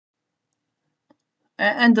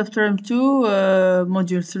End of term 2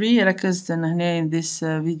 module 3 ركزت أنا هنا in this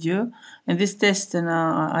video. In this test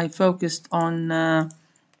I focused on the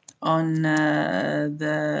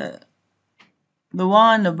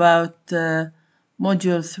one about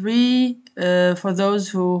module 3 for those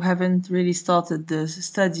who haven't really started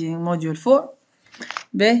studying module 4.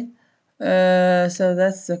 B. So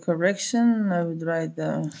that's the correction. I would write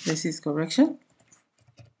this is correction.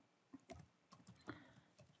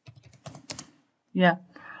 Yeah.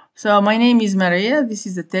 So my name is Maria. This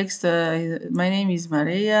is the text. My name is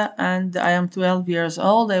Maria and I am 12 years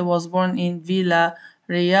old. I was born in Vila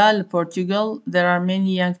Real, Portugal. There are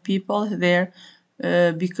many young people there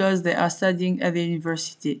because they are studying at the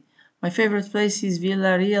university. My favorite place is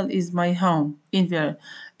Vila Real is my home in Vila.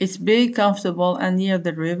 It's big, comfortable and near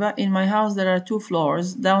the river. In my house there are 2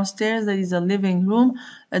 floors. Downstairs there is a living room,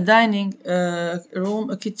 a dining room,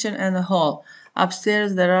 a kitchen and a hall.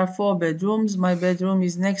 Upstairs there are 4 bedrooms. My bedroom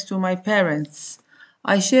is next to my parents'.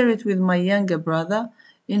 I share it with my younger brother.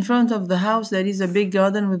 In front of the house there is a big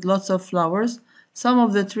garden with lots of flowers. Some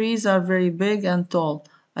of the trees are very big and tall.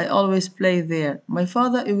 I always play there. My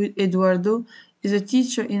father, Eduardo, is a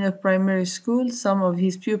teacher in a primary school. Some of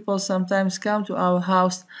his pupils sometimes come to our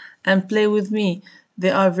house and play with me. They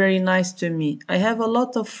are very nice to me. I have a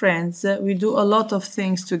lot of friends. We do a lot of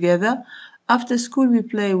things together. After school, we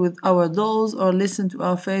play with our dolls or listen to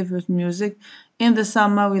our favorite music. In the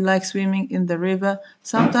summer, we like swimming in the river.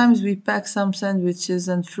 Sometimes we pack some sandwiches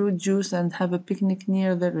and fruit juice and have a picnic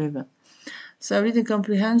near the river. So, reading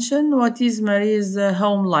comprehension. What is Maria's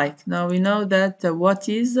home like? Now we know that what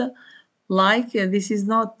is like. This is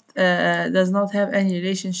not does not have any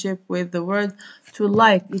relationship with the word to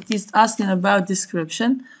like. It is asking about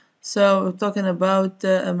description. So, we're talking about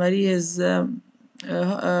Maria's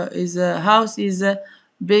is a house is a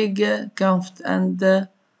big and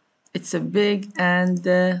it's a big and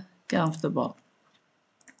comfortable.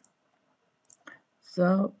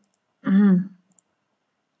 So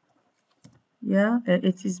yeah,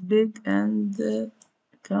 it is big and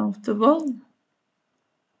comfortable.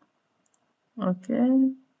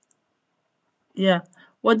 Okay. Yeah.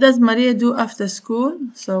 What does Maria do after school?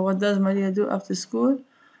 So what does Maria do after school?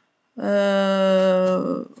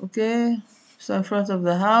 Okay. So in front of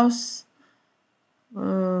the house.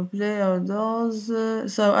 Play outdoors.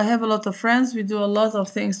 So I have a lot of friends. We do a lot of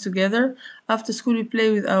things together. After school, we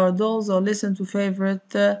play with our dolls or listen to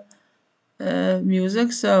favorite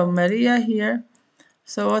music. So Maria here.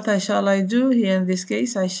 So what shall I do here in this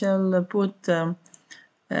case? I shall put the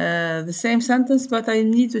same sentence, but I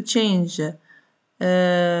need to change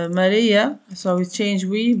Maria. So we change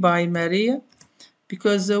we by Maria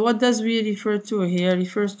because what does we refer to here?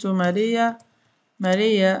 Refers to Maria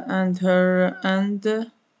and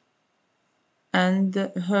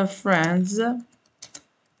her friends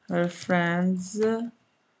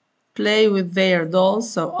play with their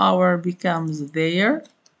dolls, so our becomes their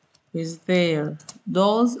with their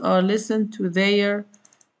dolls or listen to their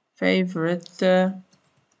favorite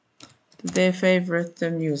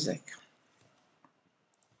music.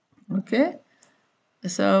 Okay,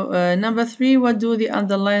 so number 3, what do the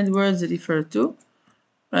underlined words refer to?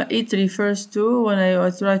 It refers to, when I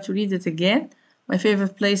try to read it again, my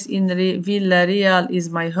favorite place in Villa Real is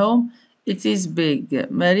my home. It is big.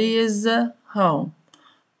 Maria's home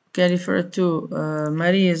can refer to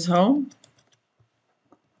Maria's home.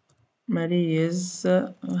 Maria's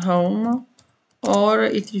home, or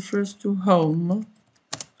it refers to home.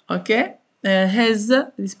 Okay? His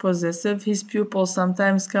is possessive. His pupils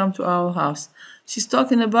sometimes come to our house. She's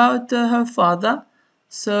talking about her father.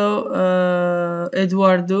 So,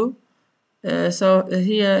 Eduardo. So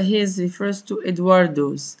here his refers to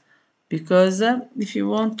Eduardo's, because if you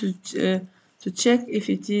want to check if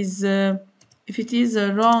it is a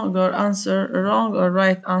wrong or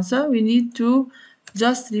right answer, we need to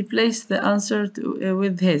just replace the answer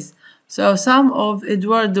with his. So some of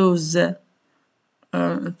Eduardo's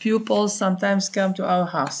pupils sometimes come to our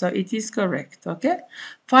house, so it is correct. Okay,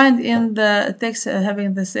 find in the text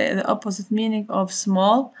having the opposite meaning of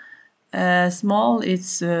small. Small,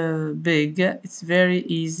 it's big. It's very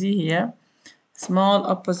easy here. Small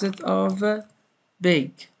opposite of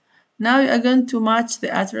big. Now you are going to match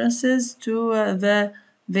the utterances to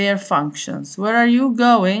their functions. Where are you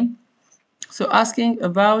going? So asking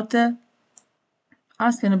about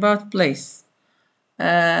place.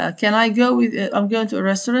 Can I go with? I'm going to a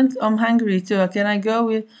restaurant. I'm hungry too. Can I go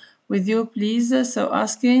with you, please? So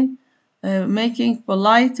asking, making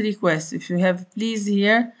polite request. If you have please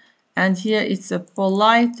here, and here it's a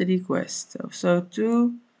polite request. So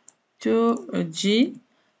to G.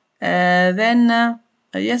 Then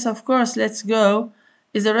yes, of course, let's go.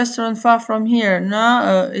 Is the restaurant far from here?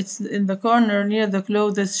 No, it's in the corner near the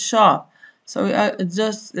clothes shop. So we are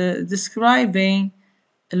just describing,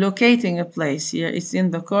 locating a place here. It's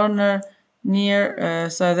in the corner near,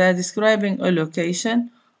 so they're describing a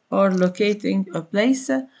location or locating a place.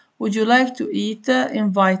 Would you like to eat?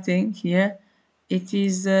 Inviting here. It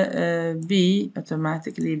is B,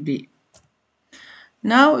 automatically B.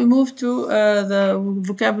 Now we move to the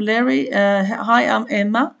vocabulary. Hi, I'm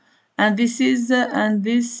Emma, and this is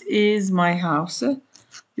my house.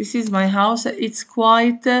 This is my house. It's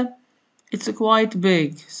quite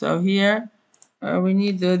big. So here we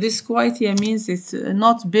need this quite here means it's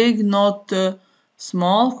not big, not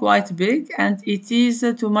small, quite big, and it is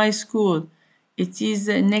to my school. It is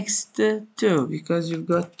next to, because you've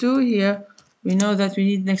got two here. We know that we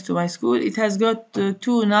need next to my school. It has got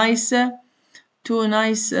two nice,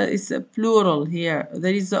 it's a plural here.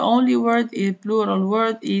 There is the only word, a plural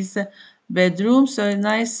word is bedroom. So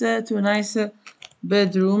nice, two nice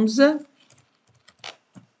bedrooms.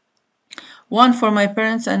 One for my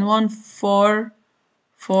parents and one for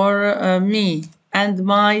me and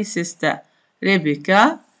my sister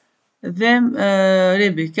Rebecca.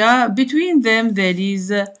 Rebecca. Between them there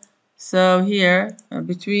is so here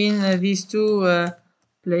between these two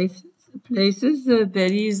places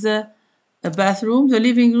there is a bathroom. The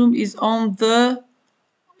living room is on the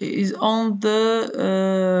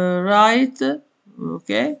right.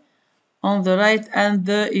 Okay, on the right, and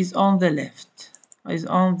the is on the left. Is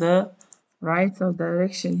on the right of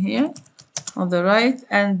direction here. On the right,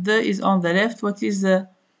 and the is on the left. What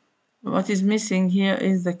is missing here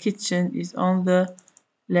is the kitchen is on the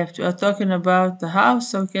left. We are talking about the house,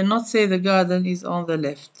 so we cannot say the garden is on the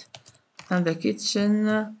left. And the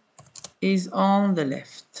kitchen is on the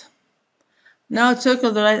left. Now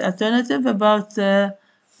circle the right alternative about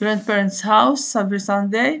grandparents' house. Every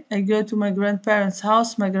Sunday I go to my grandparents'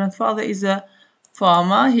 house. My grandfather is a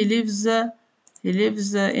farmer. He lives in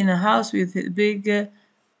a house with a big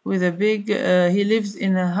he lives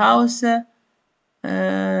in a house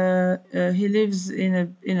he lives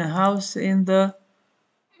in a house in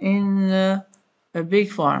a big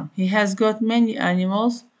farm. He has got many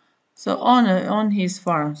animals. So on his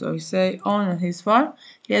farm. So we say on his farm.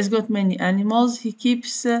 He has got many animals. He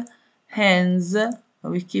keeps hens.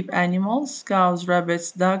 We keep animals, cows,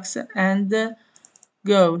 rabbits, ducks, and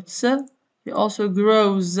goats. He also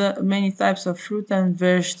grows many types of fruit and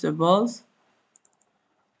vegetables.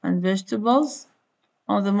 On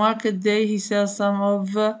the market day, he sells some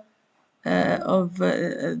of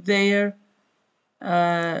their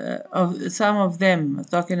of some of them,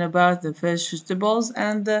 talking about the vegetables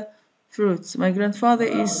and the fruits. My grandfather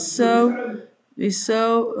is so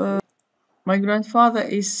my grandfather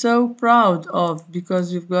is so proud of,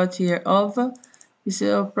 because we've got here of, he's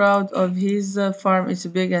so proud of his farm. It's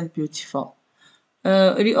big and beautiful.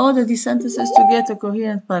 Reorder these sentences to get a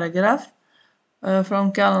coherent paragraph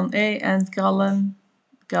from column A and column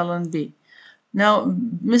B. Now,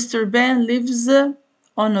 Mr. Ben lives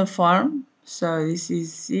on a farm. So this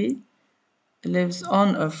is C. He lives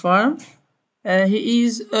on a farm. He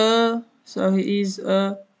is a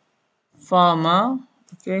farmer.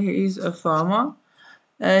 Okay, he is a farmer.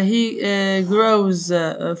 He grows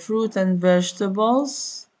fruit and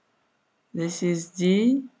vegetables. This is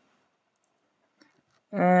D.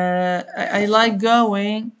 I like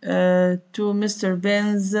going to Mr.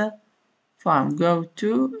 Ben's farm. Go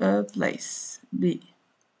to a place. B.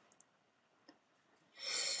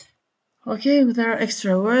 Okay, there are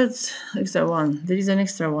extra words. Extra one. There is an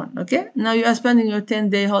extra one. Okay, now you are spending your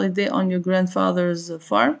 10-day holiday on your grandfather's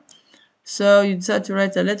farm. So you decide to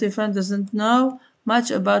write a letter. Your friend doesn't know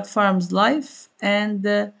much about farm's life, and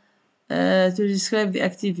to describe the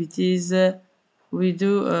activities we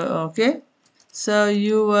do. Okay, so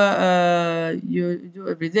you do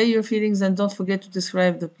every day your feelings, and don't forget to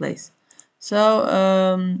describe the place. So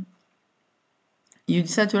you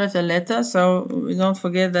decide to write a letter, so don't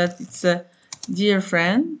forget that it's a dear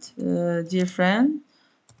friend,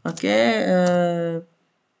 okay.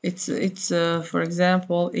 It's for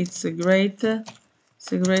example, it's a great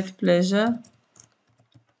pleasure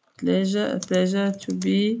to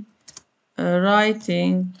be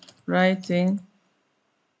writing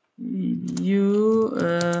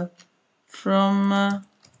you from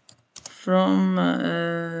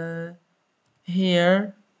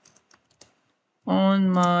here on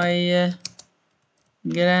my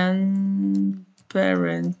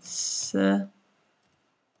grandparents'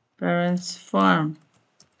 parents' farm.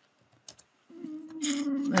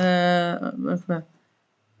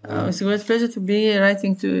 It's a great pleasure to be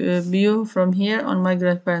writing to you from here on my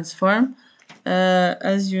grandparents' farm.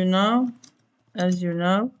 As you know, as you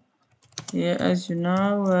know. Yeah, as you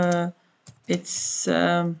know, it's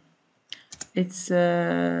it's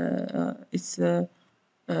a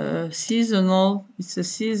seasonal. It's a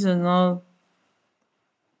seasonal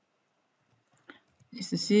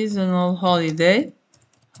holiday.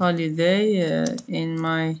 In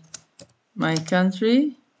my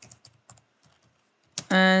country,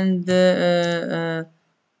 and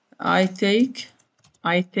I take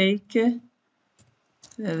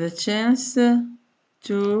the chance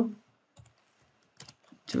to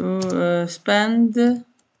spend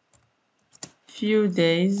few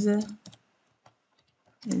days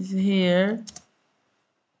here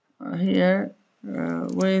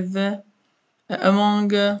with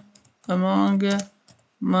among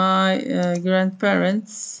my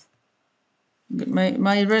grandparents,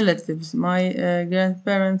 my relatives, my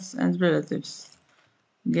grandparents and relatives,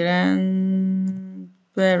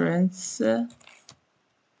 grandparents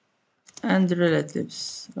and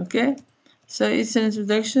relatives. Okay, so it's an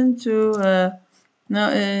introduction to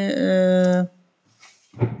now.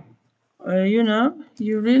 You know,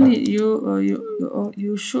 you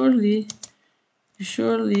surely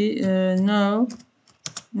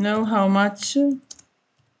know how much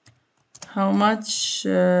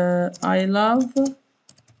I love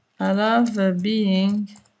being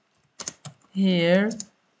here.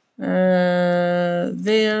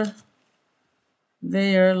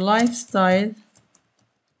 Their lifestyle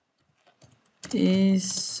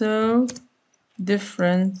is so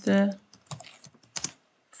different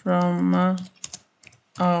from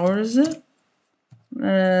ours.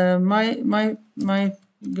 My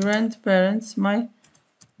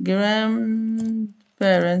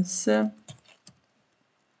grandparents,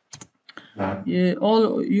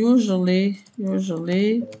 all usually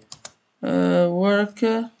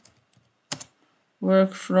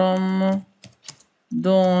work from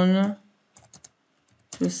dawn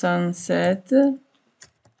to sunset.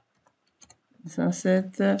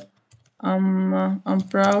 I'm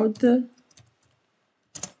proud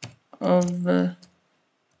of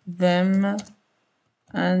them,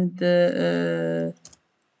 and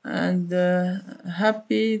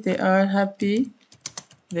happy. They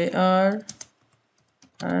are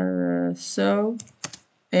so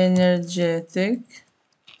energetic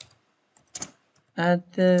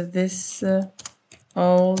at this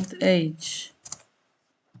old age.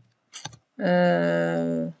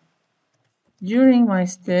 During my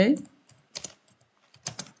stay,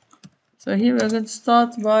 so here we're going to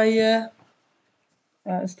start by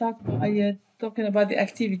talking about the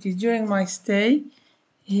activities. During my stay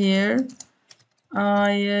here,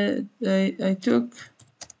 I took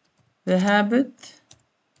the habit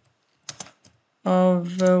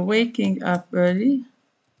of waking up early,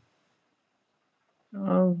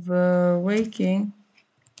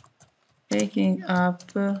 waking up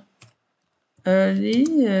early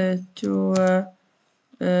to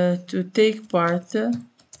take part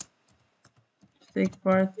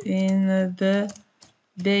in the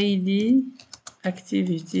daily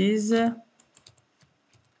activities.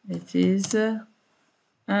 It is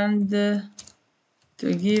and to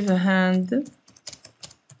give a hand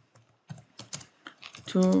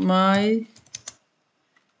to my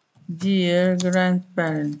dear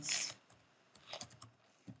grandparents.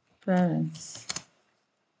 Parents.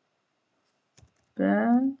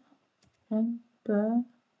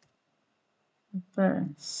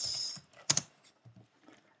 Parents.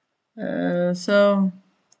 So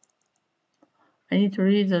I need to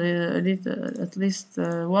read at least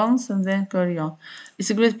once and then carry on. It's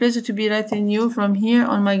a great pleasure to be writing you from here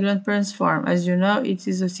on my grandparents' farm. As you know, it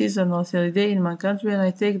is a seasonal holiday in my country, and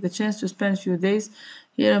I take the chance to spend a few days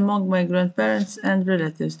here among my grandparents and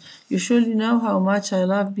relatives. You surely know how much I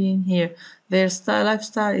love being here. Their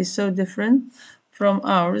lifestyle is so different from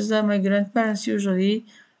ours. My grandparents usually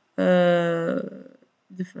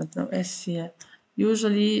different. No, S here.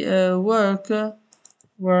 Usually work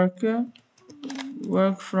work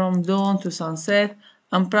from dawn to sunset.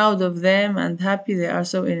 I'm proud of them and happy they are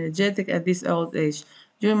so energetic at this old age.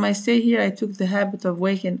 During my stay here, I took the habit of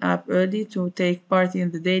waking up early to take part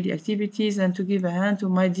in the daily activities and to give a hand to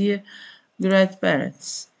my dear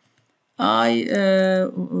grandparents. One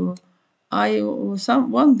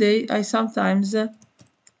day I sometimes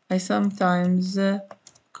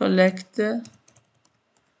collect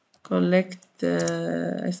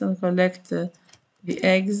the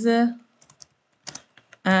eggs,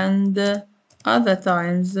 and other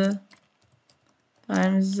times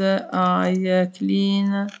I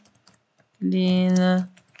clean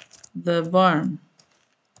the barn.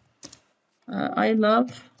 I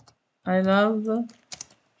love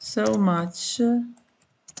so much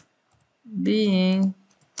being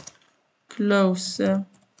close to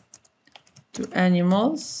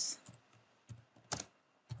animals.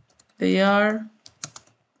 They are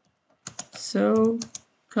so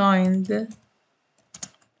kind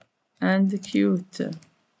and cute.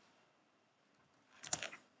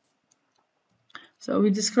 So we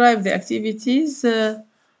describe the activities.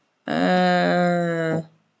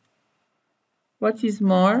 What is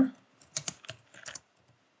more?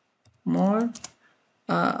 More.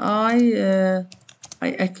 I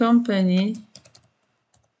accompany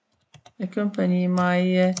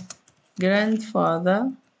my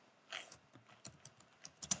grandfather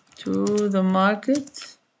to the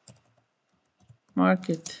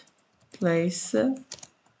marketplace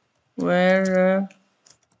where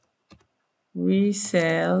we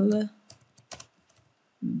sell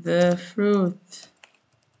the fruit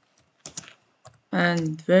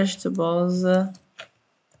and vegetables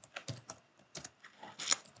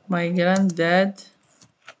my granddad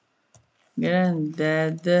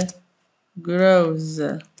grows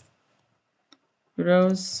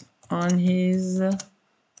on his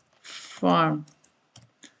farm.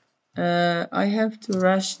 I have to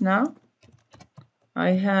rush now. I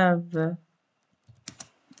have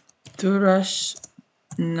to rush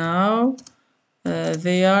now.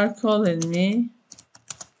 They are calling me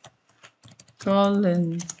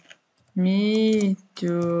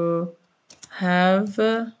to have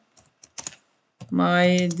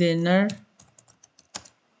my dinner.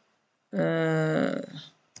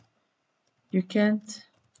 You can't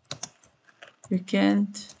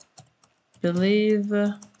believe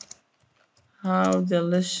how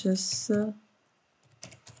delicious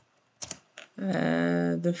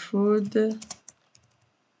the food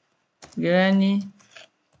Granny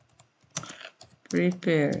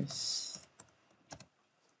prepares.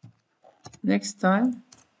 Next time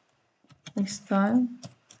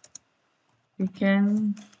we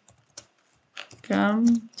can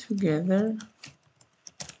come together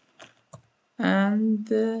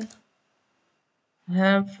and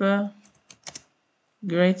have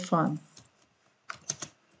great fun.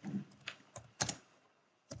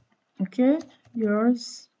 Okay,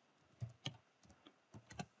 yours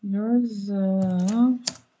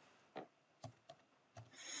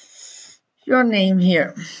your name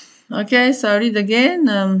here. Okay, so I read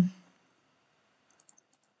again.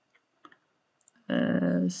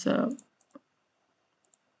 So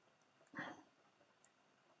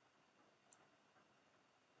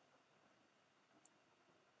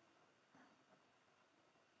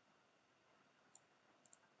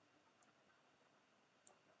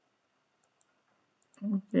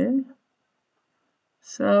okay,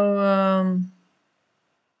 so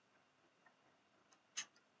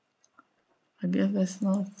I guess that's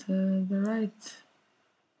not the right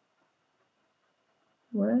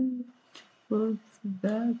way to put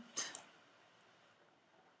that.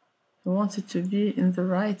 I want it to be in the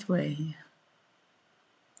right way.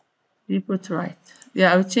 We put right.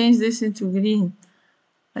 Yeah, I'll change this into green.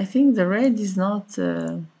 I think the red is not.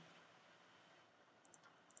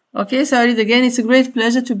 Okay, so I read again. It's a great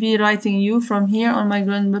pleasure to be writing you from here on my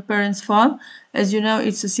grandparents' farm. As you know,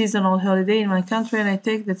 it's a seasonal holiday in my country, and I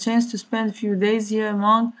take the chance to spend a few days here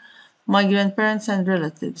among my grandparents and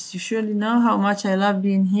relatives. You surely know how much I love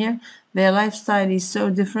being here. Their lifestyle is so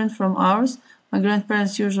different from ours. My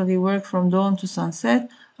grandparents usually work from dawn to sunset.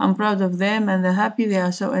 I'm proud of them and happy they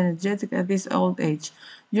are so energetic at this old age.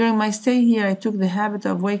 During my stay here, I took the habit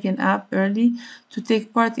of waking up early to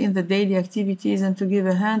take part in the daily activities and to give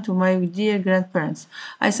a hand to my dear grandparents.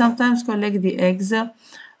 I sometimes collect the eggs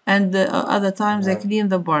and other times I clean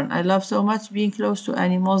the barn. I love so much being close to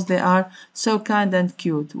animals. They are so kind and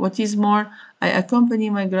cute. What is more, I accompany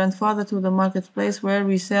my grandfather to the marketplace where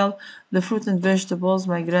we sell the fruit and vegetables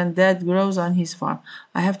my granddad grows on his farm.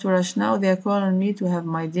 I have to rush now. They are calling me to have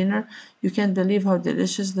my dinner. You can't believe how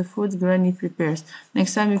delicious the food Granny prepares.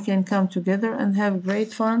 Next time you can come together and have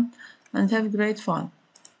great fun.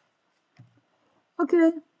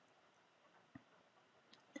 Okay.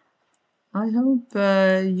 I hope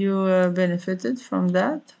you benefited from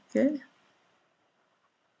that. Okay.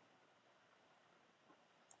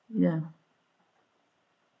 Yeah.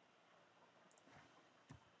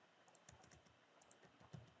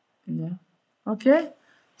 Yeah. Okay.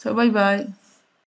 So bye bye.